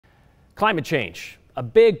Climate change, a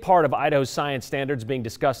big part of Idaho's science standards being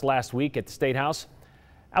discussed last week at the State House.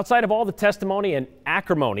 Outside of all the testimony and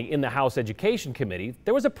acrimony in the House Education Committee,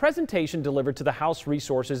 there was a presentation delivered to the House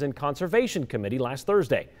Resources and Conservation Committee last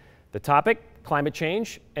Thursday. The topic, climate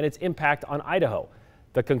change and its impact on Idaho.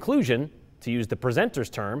 The conclusion, to use the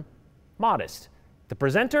presenter's term, modest. The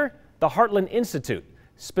presenter, the Heartland Institute,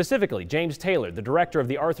 specifically James Taylor, the director of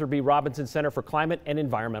the Arthur B. Robinson Center for Climate and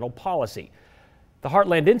Environmental Policy. The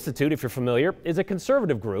Heartland Institute, if you're familiar, is a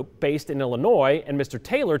conservative group based in Illinois, and Mr.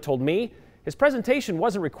 Taylor told me his presentation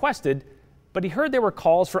wasn't requested, but he heard there were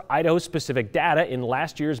calls for Idaho-specific data in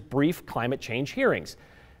last year's brief climate change hearings.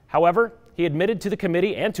 However, he admitted to the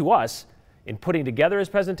committee and to us, in putting together his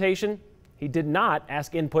presentation, he did not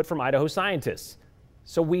ask input from Idaho scientists.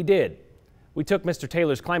 So we did. We took Mr.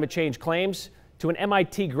 Taylor's climate change claims to an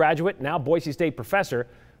MIT graduate, now Boise State professor,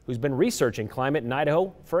 who's been researching climate in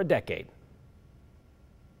Idaho for a decade.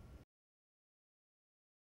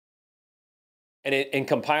 And in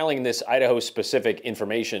compiling this Idaho-specific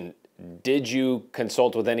information, did you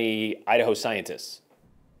consult with any Idaho scientists?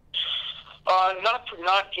 Not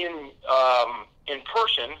in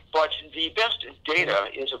person, but the best data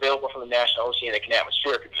is available from the National Oceanic and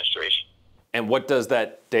Atmospheric Administration. And what does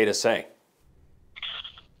that data say?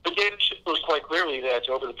 The data shows quite clearly that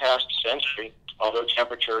over the past century, although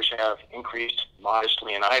temperatures have increased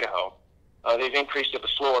modestly in Idaho, they've increased at a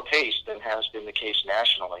slower pace than has been the case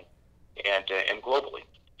nationally and globally.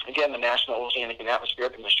 Again, the National Oceanic and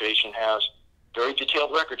Atmospheric Administration has very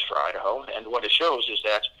detailed records for Idaho, and what it shows is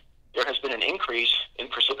that there has been an increase in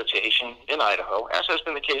precipitation in Idaho, as has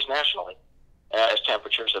been the case nationally, as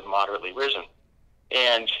temperatures have moderately risen.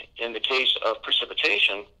 And in the case of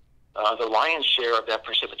precipitation, the lion's share of that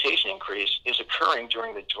precipitation increase is occurring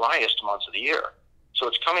during the driest months of the year. So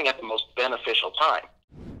it's coming at the most beneficial time.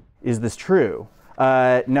 Is this true?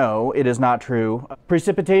 No, it is not true.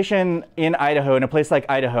 Precipitation in Idaho, in a place like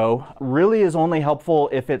Idaho, really is only helpful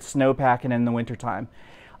if it's snowpacking in the wintertime.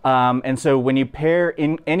 And so when you pair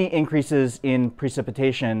in any increases in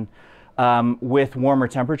precipitation with warmer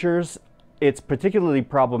temperatures, it's particularly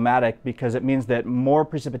problematic because it means that more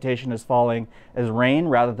precipitation is falling as rain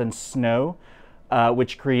rather than snow,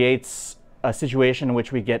 which creates a situation in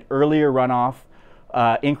which we get earlier runoff,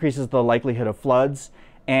 increases the likelihood of floods,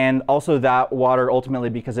 and also that water ultimately,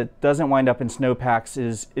 because it doesn't wind up in snowpacks,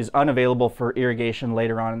 is unavailable for irrigation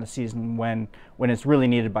later on in the season when it's really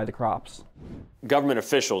needed by the crops. Government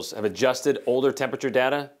officials have adjusted older temperature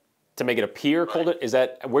data to make it appear colder. Is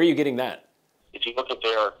that, where are you getting that? If you look at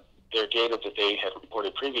their data that they had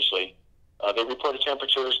reported previously, they reported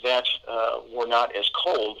temperatures that were not as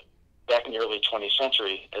cold back in the early 20th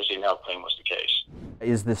century as they now claim was the case.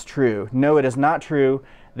 Is this true? No, it is not true.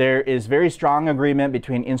 There is very strong agreement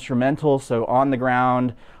between instrumental, so on the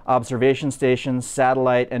ground, observation stations,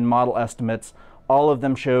 satellite, and model estimates. All of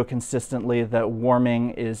them show consistently that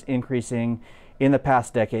warming is increasing in the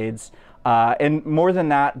past decades. And more than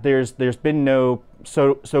that, there's been no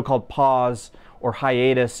so-called pause or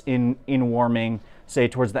hiatus in warming, say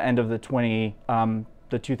towards the end of the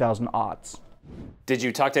 2000-aughts. Did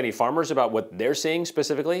you talk to any farmers about what they're seeing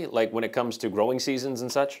specifically, like when it comes to growing seasons and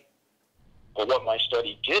such? Well, what my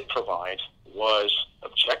study did provide was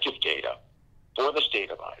objective data for the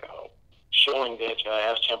state of Idaho, showing that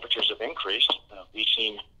as temperatures have increased, we've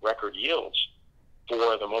seen record yields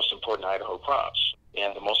for the most important Idaho crops.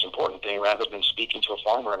 And the most important thing, rather than speaking to a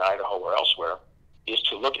farmer in Idaho or elsewhere, is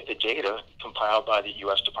to look at the data compiled by the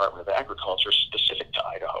U.S. Department of Agriculture specific to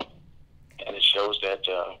Idaho. And it shows that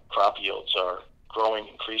crop yields are growing,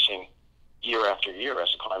 increasing year after year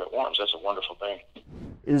as the climate warms. That's a wonderful thing.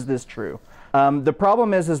 Is this true? The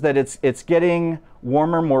problem is that it's getting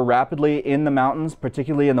warmer more rapidly in the mountains,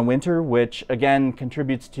 particularly in the winter, which again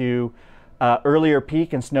contributes to earlier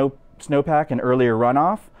peak and snowpack and earlier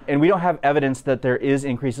runoff. And we don't have evidence that there is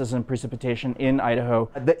increases in precipitation in Idaho.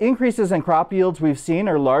 The increases in crop yields we've seen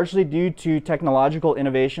are largely due to technological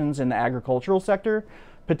innovations in the agricultural sector,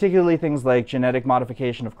 particularly things like genetic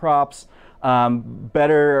modification of crops,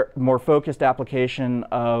 better, more focused application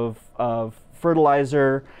of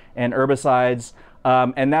fertilizer and herbicides,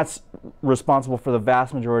 and that's responsible for the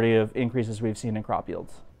vast majority of increases we've seen in crop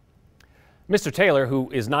yields. Mr. Taylor, who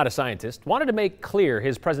is not a scientist, wanted to make clear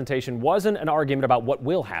his presentation wasn't an argument about what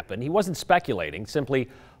will happen. He wasn't speculating, simply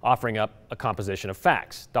offering up a composition of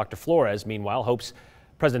facts. Dr. Flores, meanwhile, hopes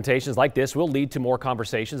presentations like this will lead to more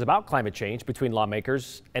conversations about climate change between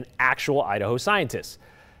lawmakers and actual Idaho scientists.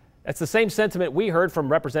 That's the same sentiment we heard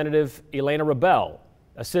from Representative Elena Rebel,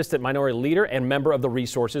 Assistant Minority Leader and member of the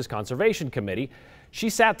Resources Conservation Committee. She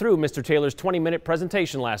sat through Mr. Taylor's 20-minute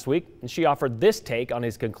presentation last week, and she offered this take on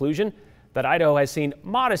his conclusion that Idaho has seen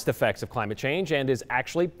modest effects of climate change and is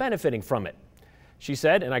actually benefiting from it. She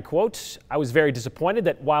said, and I quote, "I was very disappointed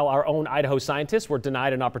that while our own Idaho scientists were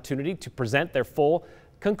denied an opportunity to present their full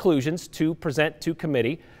conclusions to present to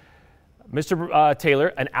committee, Mr.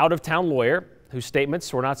 Taylor, an out-of-town lawyer whose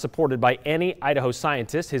statements were not supported by any Idaho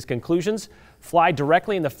scientist, his conclusions fly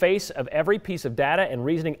directly in the face of every piece of data and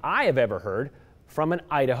reasoning I have ever heard from an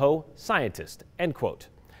Idaho scientist," end quote.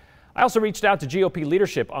 I also reached out to GOP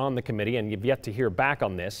leadership on the committee and have yet to hear back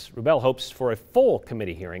on this. Rubel hopes for a full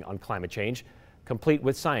committee hearing on climate change, complete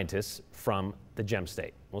with scientists from the Gem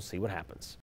State. We'll see what happens.